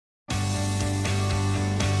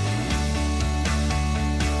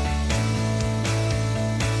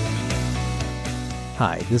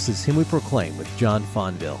Hi, this is Him We Proclaim with John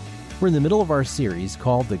Fonville. We're in the middle of our series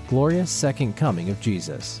called The Glorious Second Coming of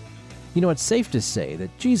Jesus. You know, it's safe to say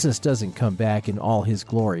that Jesus doesn't come back in all his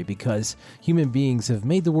glory because human beings have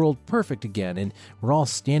made the world perfect again and we're all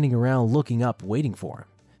standing around looking up waiting for him.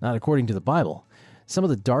 Not according to the Bible. Some of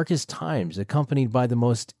the darkest times, accompanied by the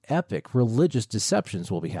most epic religious deceptions,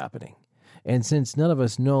 will be happening. And since none of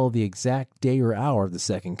us know the exact day or hour of the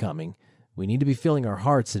second coming, we need to be filling our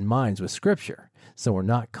hearts and minds with Scripture so we're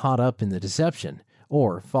not caught up in the deception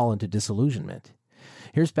or fall into disillusionment.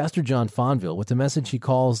 Here's Pastor John Fonville with the message he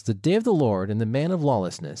calls The Day of the Lord and the Man of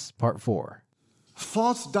Lawlessness, Part 4.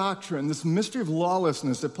 False doctrine, this mystery of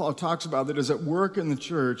lawlessness that Paul talks about that is at work in the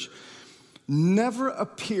church, never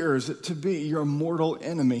appears to be your mortal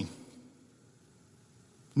enemy.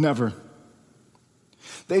 Never.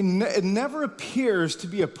 It never appears to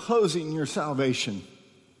be opposing your salvation.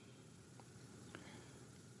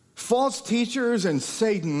 False teachers and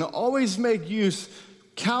Satan always make use,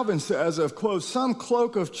 Calvin says, of, quote, some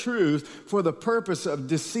cloak of truth for the purpose of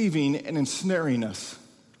deceiving and ensnaring us.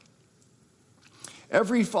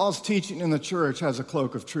 Every false teaching in the church has a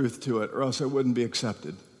cloak of truth to it, or else it wouldn't be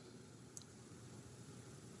accepted.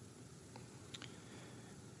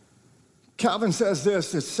 Calvin says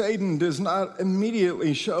this, that Satan does not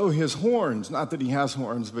immediately show his horns. Not that he has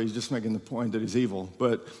horns, but he's just making the point that he's evil.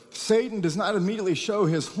 But Satan does not immediately show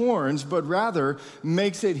his horns, but rather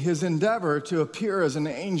makes it his endeavor to appear as an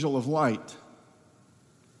angel of light.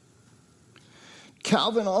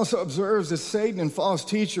 Calvin also observes that Satan and false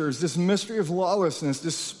teachers, this mystery of lawlessness,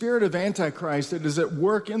 this spirit of Antichrist that is at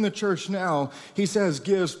work in the church now, he says,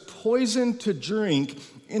 gives poison to drink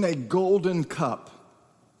in a golden cup.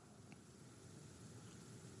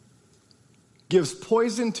 Gives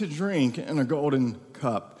poison to drink in a golden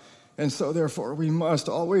cup. And so, therefore, we must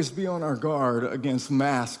always be on our guard against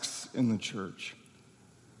masks in the church.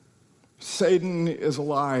 Satan is a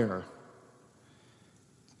liar.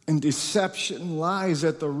 And deception lies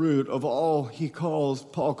at the root of all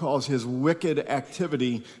Paul calls his wicked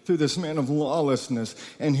activity through this man of lawlessness.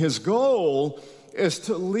 And his goal is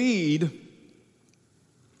to lead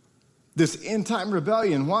this end-time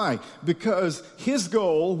rebellion. Why? Because his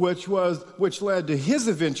goal, which led to his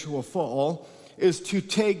eventual fall, is to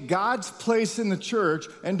take God's place in the church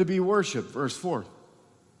and to be worshiped. Verse 4.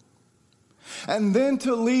 And then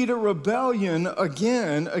to lead a rebellion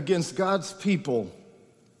again against God's people.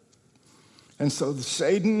 And so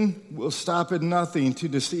Satan will stop at nothing to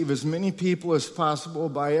deceive as many people as possible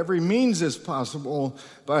by every means as possible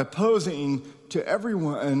by opposing to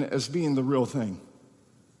everyone as being the real thing.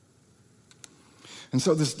 And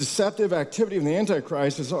so this deceptive activity of the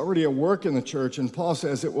Antichrist is already at work in the church, and Paul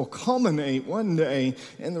says it will culminate one day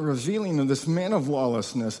in the revealing of this man of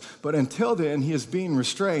lawlessness. But until then, he is being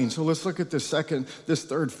restrained. So let's look at this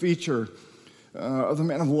third feature of the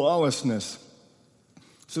man of lawlessness.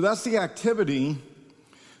 So that's the activity,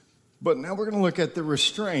 but now we're going to look at the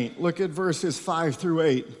restraint. Look at verses 5 through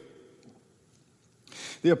 8.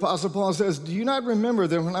 The Apostle Paul says, "Do you not remember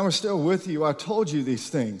that when I was still with you, I told you these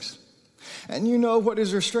things? And you know what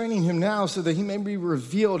is restraining him now so that he may be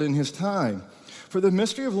revealed in his time. For the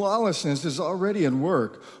mystery of lawlessness is already at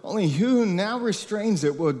work. Only who now restrains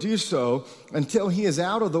it will do so until he is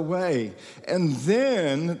out of the way. And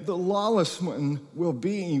then the lawless one will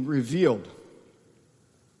be revealed."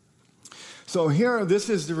 So here, this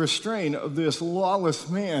is the restraint of this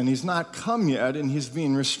lawless man. He's not come yet, and he's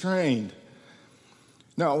being restrained.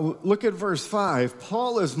 Now, look at verse 5.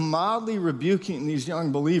 Paul is mildly rebuking these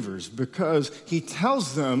young believers because he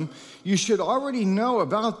tells them, you should already know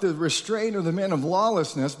about the restraint of the man of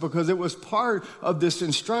lawlessness because it was part of this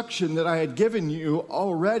instruction that I had given you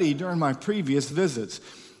already during my previous visits.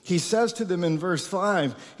 He says to them in verse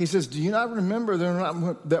 5, he says, "Do you not remember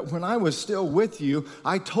that when I was still with you,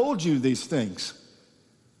 I told you these things?"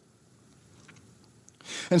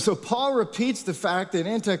 And so Paul repeats the fact that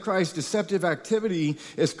Antichrist's deceptive activity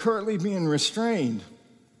is currently being restrained.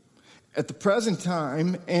 At the present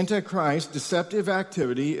time, Antichrist's deceptive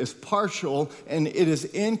activity is partial and it is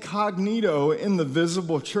incognito in the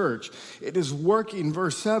visible church. It is working,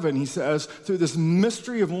 verse 7, he says, through this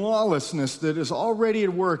mystery of lawlessness that is already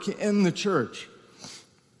at work in the church.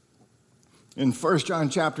 In 1 John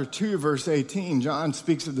chapter 2, verse 18, John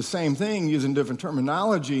speaks of the same thing using different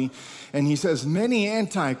terminology, and he says, many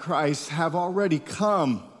antichrists have already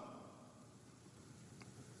come.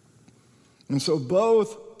 And so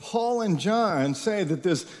both Paul and John say that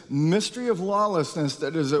this mystery of lawlessness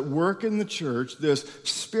that is at work in the church, this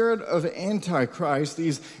spirit of Antichrist,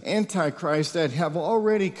 these antichrists that have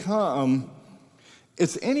already come,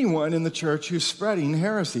 it's anyone in the church who's spreading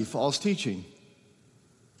heresy, false teaching.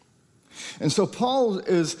 And so Paul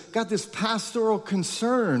has got this pastoral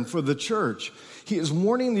concern for the church. He is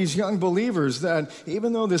warning these young believers that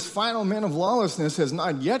even though this final man of lawlessness has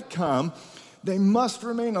not yet come, they must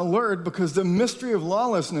remain alert because the mystery of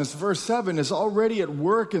lawlessness, verse 7, is already at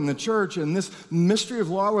work in the church. And this mystery of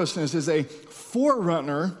lawlessness is a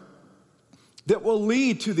forerunner that will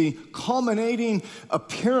lead to the culminating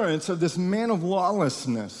appearance of this man of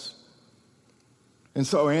lawlessness. And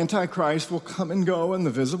so Antichrist will come and go in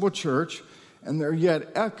the visible church, and there are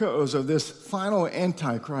yet echoes of this final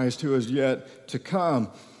Antichrist who is yet to come.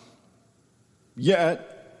 Yet,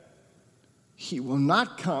 he will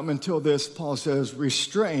not come until this, Paul says,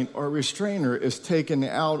 restraint or restrainer is taken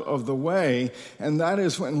out of the way, and that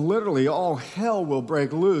is when literally all hell will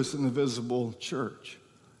break loose in the visible church.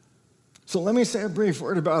 So let me say a brief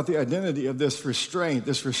word about the identity of this restraint,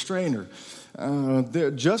 this restrainer.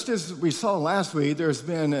 Just as we saw last week, there's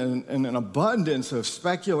been an abundance of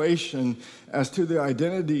speculation as to the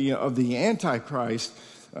identity of the Antichrist.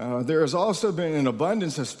 There has also been an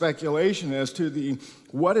abundance of speculation as to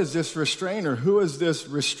what is this restrainer? Who is this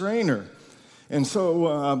restrainer? And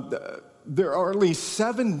so there are at least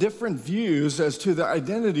 7 different views as to the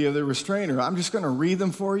identity of the restrainer. I'm just going to read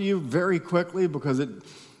them for you very quickly because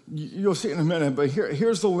you'll see in a minute, but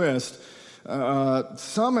here's the list.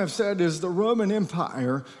 Some have said is the Roman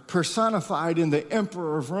Empire personified in the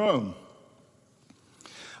Emperor of Rome.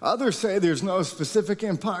 Others say there's no specific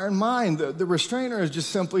empire in mind. The restrainer is just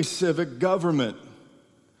simply civic government.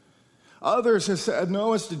 Others have said,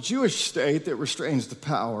 no, it's the Jewish state that restrains the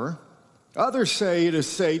power. Others say it is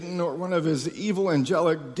Satan or one of his evil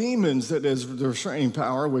angelic demons that is the restraining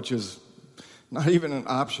power, which is not even an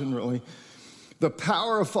option, really. The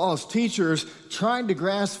power of false teachers trying to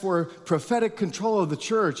grasp for prophetic control of the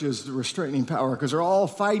church is the restraining power because they're all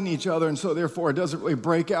fighting each other, and so therefore it doesn't really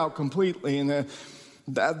break out completely, and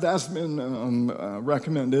that's been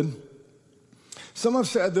recommended. Some have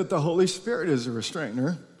said that the Holy Spirit is a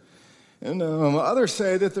restrainer, and others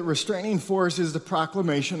say that the restraining force is the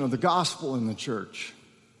proclamation of the gospel in the church.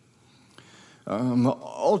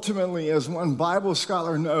 Ultimately, as one Bible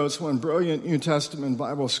scholar notes, one brilliant New Testament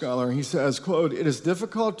Bible scholar, he says, quote, "It is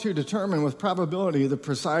difficult to determine with probability the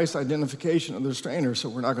precise identification of the restrainer," so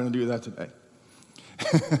we're not going to do that today.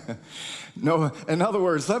 No, in other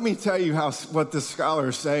words, let me tell you what this scholar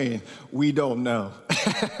is saying. We don't know.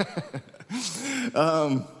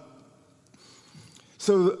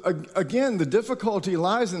 So again, the difficulty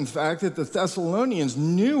lies in the fact that the Thessalonians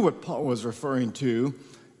knew what Paul was referring to,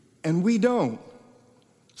 and we don't.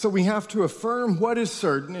 So we have to affirm what is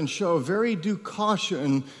certain and show very due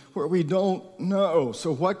caution where we don't know.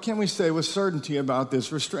 So what can we say with certainty about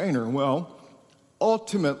this restrainer? Well,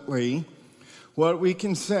 ultimately, what we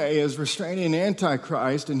can say is restraining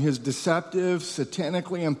Antichrist and his deceptive,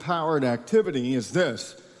 satanically empowered activity is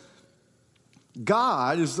this.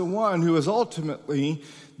 God is the one who is ultimately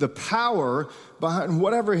the power behind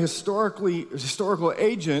whatever historical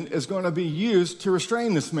agent is going to be used to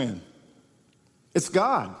restrain this man. It's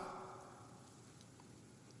God.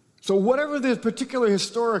 So whatever this particular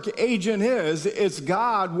historic agent is, it's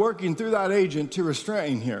God working through that agent to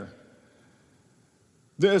restrain here.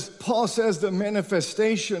 Paul says the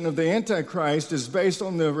manifestation of the Antichrist is based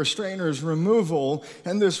on the restrainer's removal,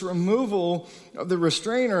 and this removal of the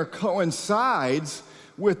restrainer coincides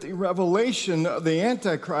with the revelation of the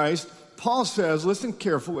Antichrist. Paul says, listen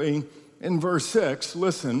carefully, in verse 6,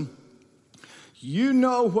 listen, "You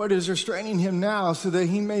know what is restraining him now so that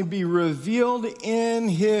he may be revealed in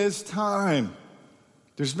his time."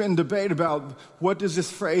 There's been debate about what does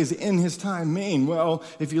this phrase, "in his time," mean. Well,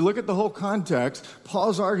 if you look at the whole context,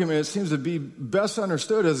 Paul's argument seems to be best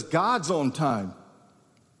understood as God's own time.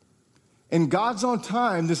 In God's own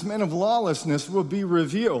time, this man of lawlessness will be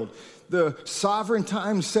revealed. The sovereign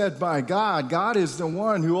time set by God, God is the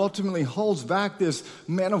one who ultimately holds back this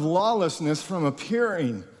man of lawlessness from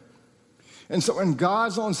appearing. And so in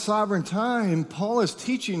God's own sovereign time, Paul is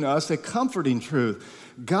teaching us a comforting truth.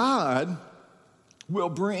 God will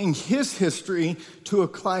bring his history to a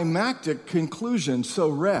climactic conclusion, so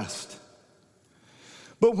rest.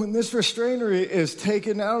 But when this restrainer is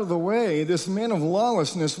taken out of the way, this man of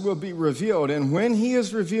lawlessness will be revealed. And when he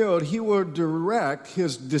is revealed, he will direct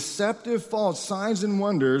his deceptive false signs and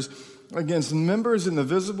wonders against members in the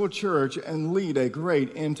visible church and lead a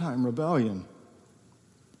great end-time rebellion.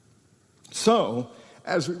 So,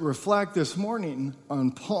 as we reflect this morning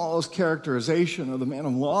on Paul's characterization of the man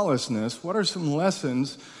of lawlessness, what are some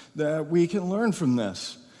lessons that we can learn from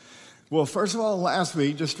this? Well, first of all, last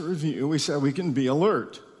week, just to review, we said we can be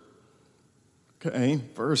alert. Okay,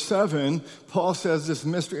 verse 7, Paul says this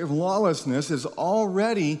mystery of lawlessness is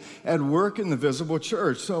already at work in the visible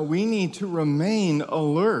church, so we need to remain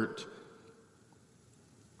alert.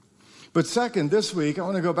 But second, this week, I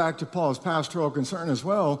want to go back to Paul's pastoral concern as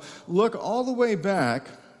well. Look all the way back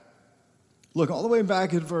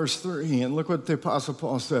at verse 3, and look what the Apostle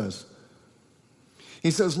Paul says. He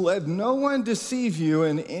says, let no one deceive you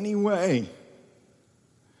in any way.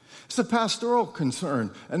 It's a pastoral concern.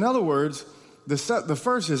 In other words, the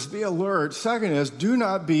first is be alert. Second is do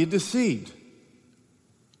not be deceived.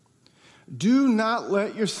 Do not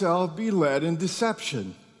let yourself be led in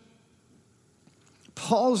deception.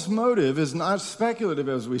 Paul's motive is not speculative,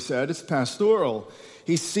 as we said. It's pastoral.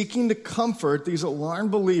 He's seeking to comfort these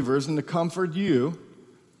alarmed believers and to comfort you,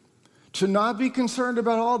 to not be concerned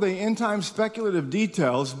about all the end-time speculative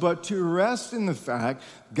details, but to rest in the fact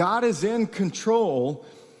God is in control.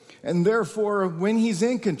 And therefore, when he's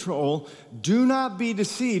in control, do not be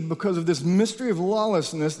deceived because of this mystery of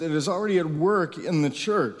lawlessness that is already at work in the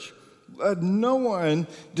church. Let no one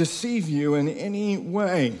deceive you in any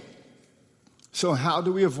way. So how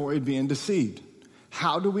do we avoid being deceived?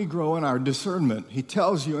 How do we grow in our discernment? He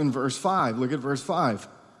tells you in verse 5. Look at verse 5.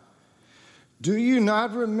 Do you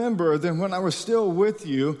not remember that when I was still with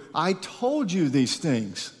you, I told you these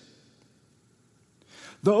things?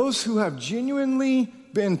 Those who have genuinely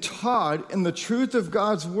been taught in the truth of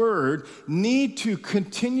God's word need to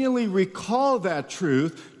continually recall that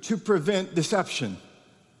truth to prevent deception.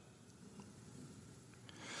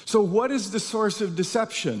 So what is the source of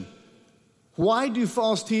deception? Why do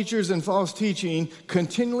false teachers and false teaching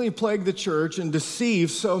continually plague the church and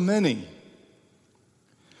deceive so many?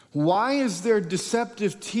 Why is their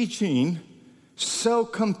deceptive teaching so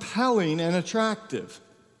compelling and attractive?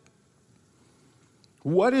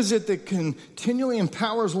 What is it that continually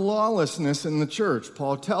empowers lawlessness in the church?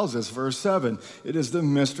 Paul tells us, verse 7, it is the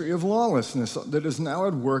mystery of lawlessness that is now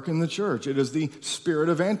at work in the church. It is the spirit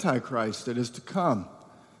of Antichrist that is to come.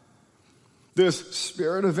 This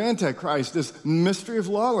spirit of Antichrist, this mystery of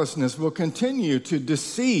lawlessness will continue to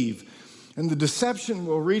deceive, and the deception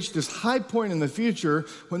will reach this high point in the future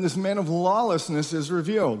when this man of lawlessness is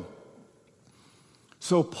revealed.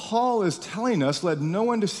 So Paul is telling us, let no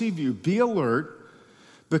one deceive you. Be alert,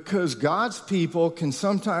 because God's people can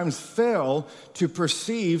sometimes fail to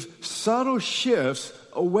perceive subtle shifts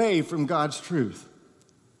away from God's truth.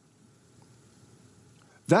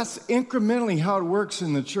 That's incrementally how it works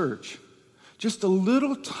in the church. Just a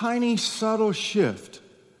little tiny subtle shift,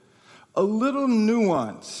 a little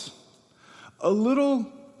nuance, a little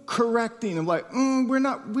correcting of like, we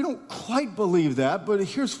don't quite believe that, but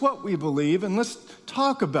here's what we believe, and let's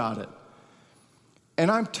talk about it. And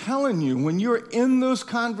I'm telling you, when you're in those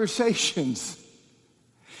conversations,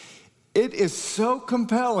 it is so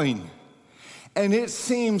compelling. And it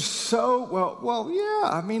seems so,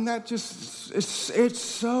 it's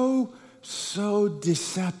so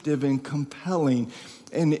deceptive and compelling.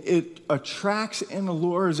 And it attracts and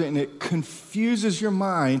allures and it confuses your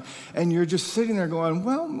mind. And you're just sitting there going,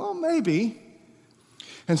 well, maybe.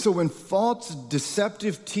 And so when false,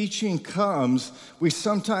 deceptive teaching comes, we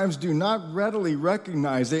sometimes do not readily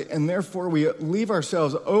recognize it, and therefore we leave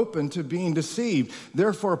ourselves open to being deceived.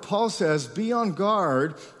 Therefore, Paul says, be on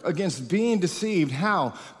guard against being deceived.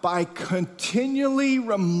 How? By continually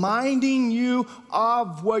reminding you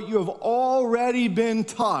of what you have already been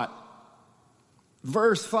taught.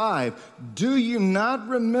 Verse 5, do you not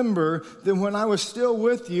remember that when I was still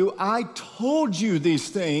with you, I told you these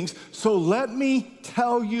things, so let me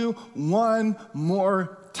tell you one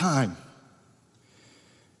more time.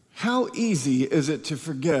 How easy is it to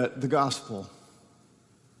forget the gospel?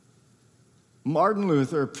 Martin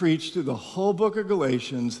Luther preached through the whole book of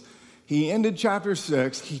Galatians. He ended chapter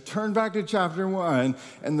 6, he turned back to chapter 1,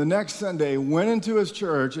 and the next Sunday went into his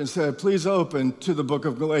church and said, please open to the book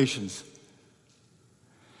of Galatians.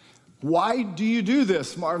 Why do you do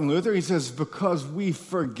this, Martin Luther? He says, because we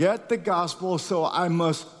forget the gospel, so I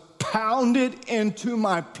must pound it into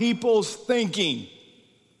my people's thinking.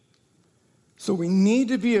 So we need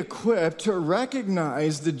to be equipped to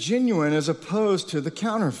recognize the genuine as opposed to the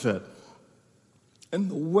counterfeit. And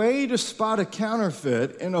the way to spot a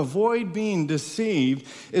counterfeit and avoid being deceived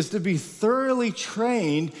is to be thoroughly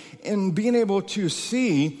trained in being able to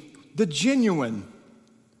see the genuine.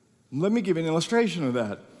 Let me give you an illustration of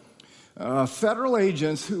that. Federal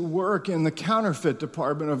agents who work in the counterfeit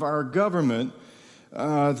department of our government,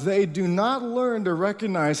 they do not learn to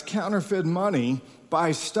recognize counterfeit money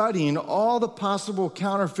by studying all the possible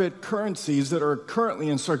counterfeit currencies that are currently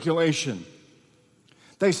in circulation.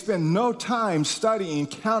 They spend no time studying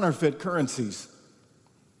counterfeit currencies.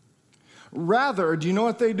 Rather, do you know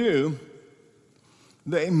what they do?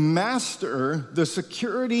 They master the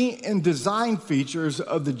security and design features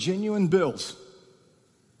of the genuine bills.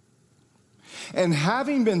 And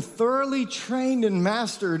having been thoroughly trained and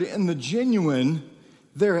mastered in the genuine,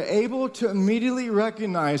 they're able to immediately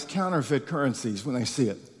recognize counterfeit currencies when they see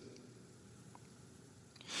it.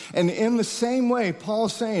 And in the same way,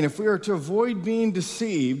 Paul's saying, if we are to avoid being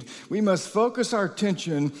deceived, we must focus our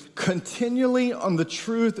attention continually on the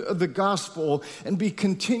truth of the gospel and be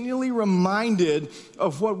continually reminded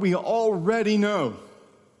of what we already know.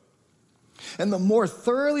 And the more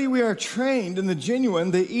thoroughly we are trained in the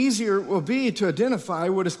genuine, the easier it will be to identify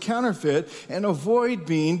what is counterfeit and avoid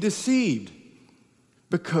being deceived.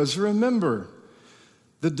 Because remember,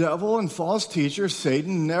 the devil and false teachers,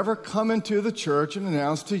 Satan, never come into the church and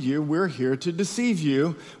announce to you, we're here to deceive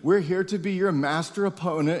you. We're here to be your master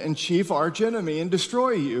opponent and chief archenemy and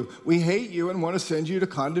destroy you. We hate you and want to send you to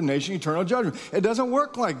condemnation, eternal judgment. It doesn't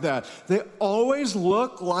work like that. They always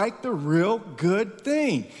look like the real good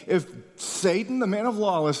thing. If Satan, the man of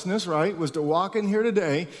lawlessness, right, was to walk in here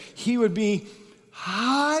today, he would be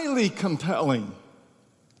highly compelling.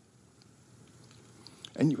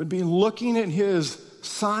 And you would be looking at his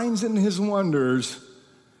signs and his wonders,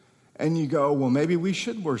 and you go, well, maybe we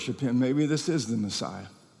should worship him. Maybe this is the Messiah.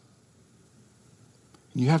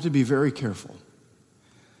 And you have to be very careful.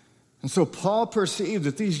 And so Paul perceived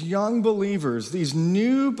that these young believers, these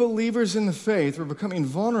new believers in the faith, were becoming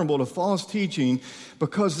vulnerable to false teaching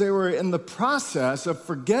because they were in the process of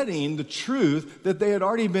forgetting the truth that they had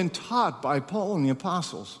already been taught by Paul and the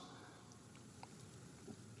apostles.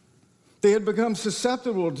 They had become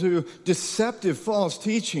susceptible to deceptive false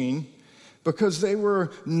teaching because they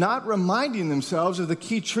were not reminding themselves of the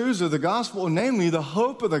key truths of the gospel, namely the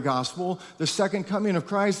hope of the gospel, the second coming of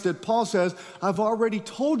Christ, that Paul says, I've already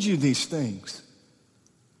told you these things.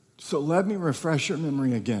 So let me refresh your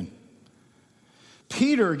memory again.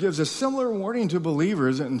 Peter gives a similar warning to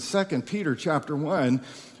believers in 2 Peter chapter 1,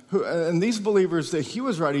 and these believers that he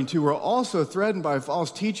was writing to were also threatened by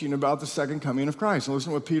false teaching about the second coming of Christ. And listen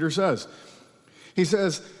to what Peter says. He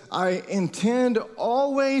says, I intend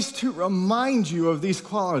always to remind you of these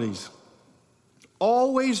qualities.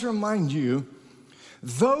 Always remind you,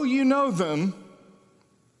 though you know them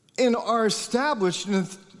and are established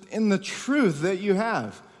in the truth that you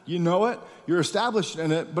have. You know it, you're established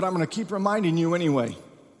in it, but I'm going to keep reminding you anyway.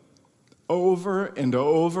 Over and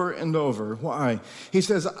over and over. Why? He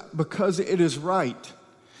says, because it is right,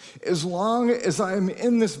 as long as I am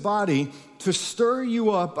in this body, to stir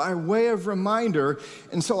you up by way of reminder,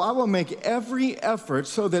 and so I will make every effort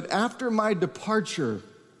so that after my departure,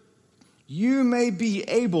 you may be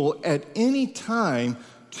able at any time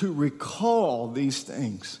to recall these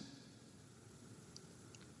things.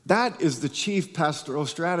 That is the chief pastoral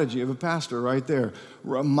strategy of a pastor right there.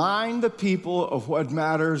 Remind the people of what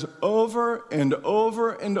matters over and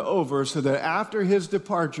over and over so that after his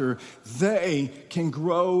departure, they can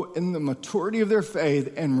grow in the maturity of their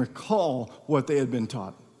faith and recall what they had been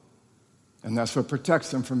taught. And that's what protects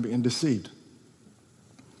them from being deceived.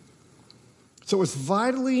 So it's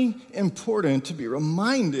vitally important to be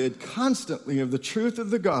reminded constantly of the truth of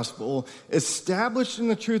the gospel, established in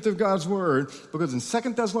the truth of God's word, because in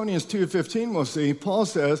 2 Thessalonians 2:15, we'll see, Paul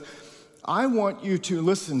says, I want you to,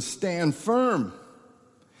 listen, stand firm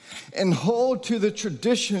and hold to the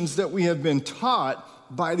traditions that we have been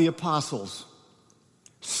taught by the apostles.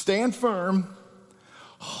 Stand firm,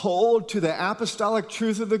 hold to the apostolic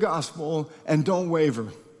truth of the gospel, and don't waver.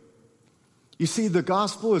 You see, the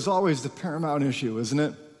gospel is always the paramount issue, isn't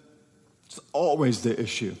it? It's always the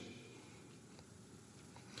issue.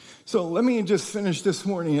 So let me just finish this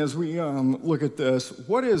morning as we look at this.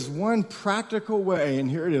 What is one practical way, and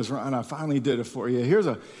here it is, Ron, I finally did it for you. Here's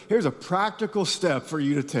a practical step for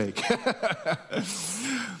you to take.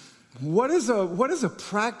 What is a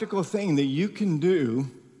practical thing that you can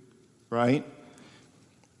do, right,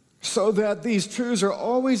 so that these truths are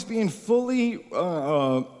always being fully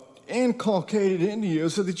inculcated into you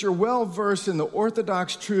so that you're well versed in the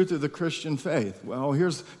orthodox truth of the Christian faith? Well,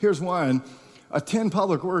 here's one. Attend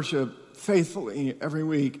public worship faithfully every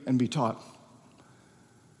week and be taught.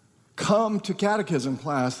 Come to catechism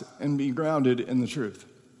class and be grounded in the truth.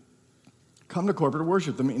 Come to corporate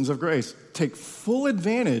worship, the means of grace. Take full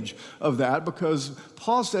advantage of that because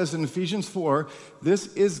Paul says in Ephesians 4,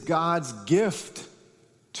 this is God's gift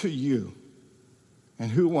to you. And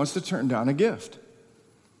who wants to turn down a gift?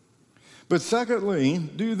 But secondly,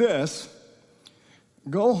 do this.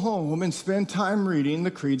 Go home and spend time reading the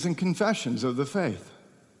creeds and confessions of the faith.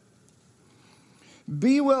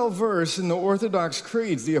 Be well versed in the Orthodox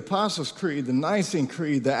creeds, the Apostles' Creed, the Nicene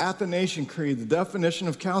Creed, the Athanasian Creed, the definition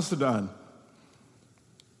of Chalcedon.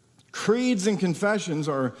 Creeds and confessions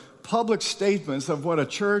are public statements of what a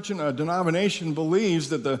church and a denomination believes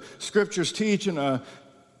that the Scriptures teach in a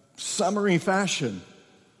summary fashion.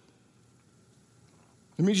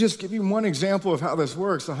 Let me just give you one example of how this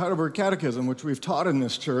works. The Heidelberg Catechism, which we've taught in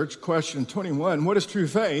this church, question 21, what is true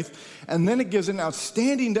faith? And then it gives an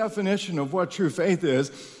outstanding definition of what true faith is.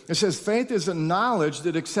 It says, faith is a knowledge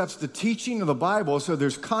that accepts the teaching of the Bible, so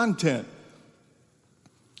there's content.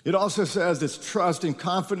 It also says it's trust and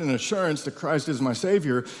confident assurance that Christ is my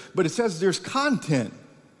Savior, but it says there's content.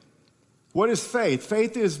 What is faith?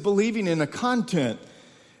 Faith is believing in a content.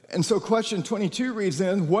 And so question 22 reads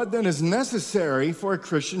then, what then is necessary for a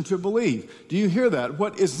Christian to believe? Do you hear that?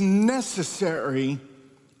 What is necessary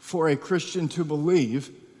for a Christian to believe?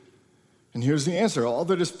 And here's the answer, all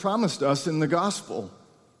that is promised us in the gospel,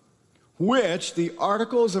 which the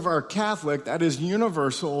articles of our Catholic, that is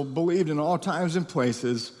universal, believed in all times and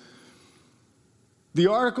places, the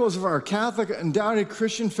articles of our Catholic undoubted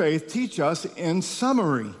Christian faith teach us in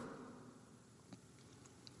summary.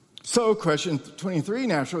 So question 23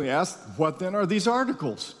 naturally asks, what then are these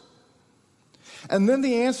articles? And then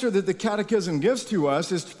the answer that the Catechism gives to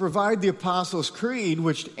us is to provide the Apostles' Creed,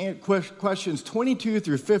 which questions 22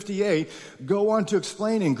 through 58 go on to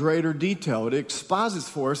explain in greater detail. It exposits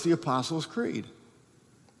for us the Apostles' Creed.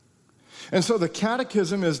 And so the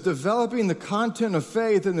Catechism is developing the content of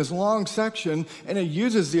faith in this long section, and it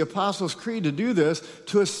uses the Apostles' Creed to do this,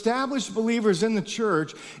 to establish believers in the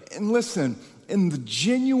church. And listen, in the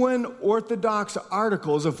genuine orthodox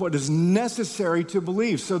articles of what is necessary to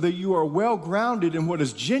believe, so that you are well grounded in what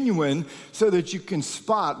is genuine, so that you can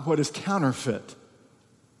spot what is counterfeit.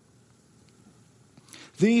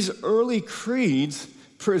 These early creeds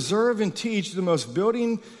preserve and teach the most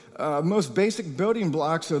basic building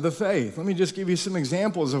blocks of the faith. Let me just give you some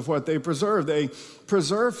examples of what they preserve. They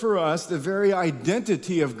preserve for us the very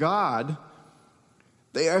identity of God.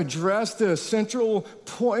 They address the central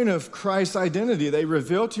point of Christ's identity. They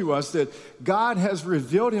reveal to us that God has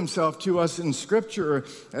revealed himself to us in Scripture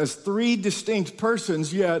as three distinct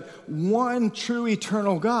persons, yet one true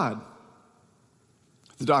eternal God.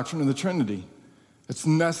 The doctrine of the Trinity. It's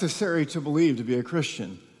necessary to believe to be a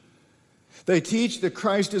Christian. They teach that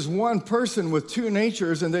Christ is one person with two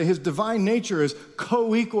natures and that his divine nature is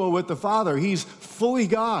co-equal with the Father. He's fully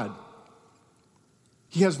God.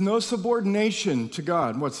 He has no subordination to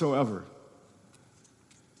God whatsoever.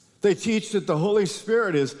 They teach that the Holy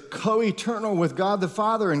Spirit is co-eternal with God the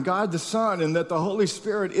Father and God the Son, and that the Holy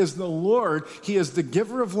Spirit is the Lord. He is the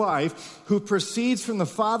giver of life who proceeds from the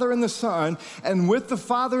Father and the Son, and with the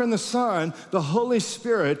Father and the Son, the Holy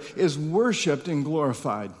Spirit is worshiped and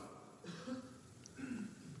glorified.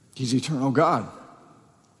 He's eternal God.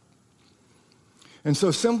 And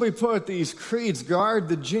so simply put, these creeds guard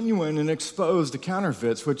the genuine and expose the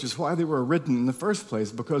counterfeits, which is why they were written in the first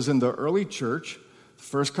place, because in the early church, the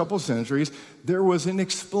first couple centuries, there was an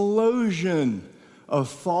explosion of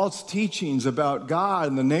false teachings about God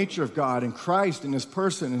and the nature of God and Christ and his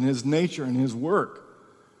person and his nature and his work.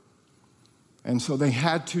 And so they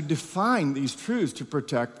had to define these truths to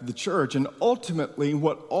protect the church. And ultimately,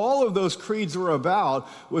 what all of those creeds were about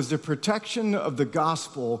was the protection of the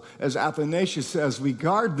gospel. As Athanasius says, we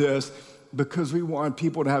guard this because we want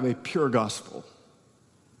people to have a pure gospel.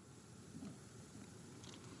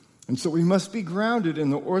 And so we must be grounded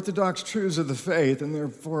in the orthodox truths of the faith, and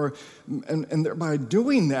therefore, and by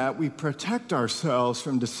doing that, we protect ourselves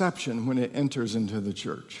from deception when it enters into the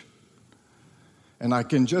church. And I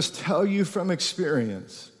can just tell you from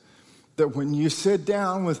experience that when you sit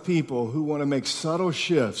down with people who want to make subtle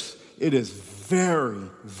shifts, it is very,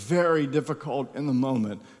 very difficult in the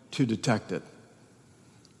moment to detect it.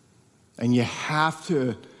 And you have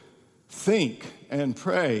to think and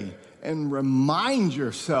pray and remind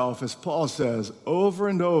yourself, as Paul says, over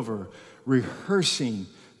and over, rehearsing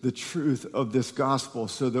the truth of this gospel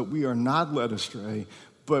so that we are not led astray,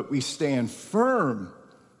 but we stand firm.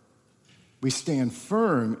 We stand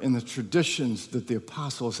firm in the traditions that the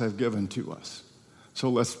apostles have given to us. So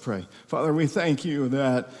let's pray. Father, we thank you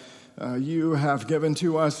that you have given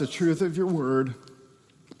to us the truth of your word.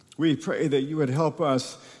 We pray that you would help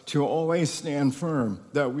us to always stand firm,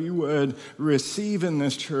 that we would receive in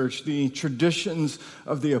this church the traditions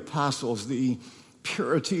of the apostles, the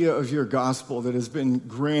purity of your gospel that has been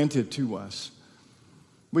granted to us.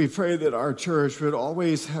 We pray that our church would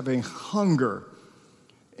always have a hunger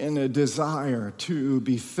and a desire to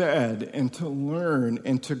be fed and to learn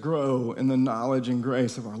and to grow in the knowledge and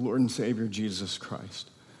grace of our Lord and Savior, Jesus Christ.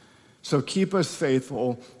 So keep us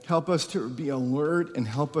faithful, help us to be alert, and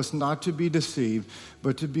help us not to be deceived,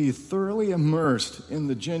 but to be thoroughly immersed in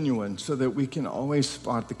the genuine so that we can always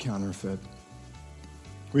spot the counterfeit.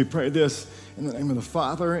 We pray this in the name of the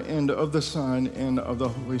Father, and of the Son, and of the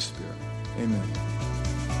Holy Spirit. Amen.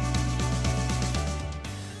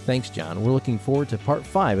 Thanks, John. We're looking forward to part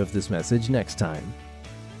 5 of this message next time.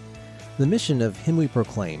 The mission of Him We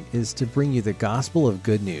Proclaim is to bring you the gospel of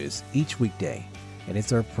good news each weekday, and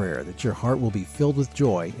it's our prayer that your heart will be filled with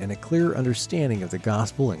joy and a clear understanding of the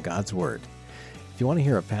gospel and God's Word. If you want to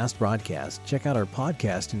hear a past broadcast, check out our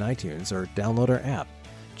podcast in iTunes or download our app.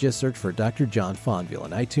 Just search for Dr. John Fonville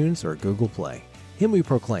in iTunes or Google Play. Him We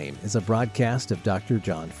Proclaim is a broadcast of Dr.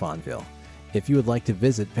 John Fonville. If you would like to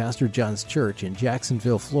visit Pastor John's church in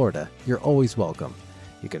Jacksonville, Florida, you're always welcome.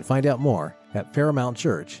 You can find out more at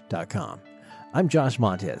ParamountChurch.com. I'm Josh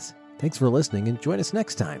Montez. Thanks for listening and join us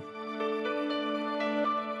next time.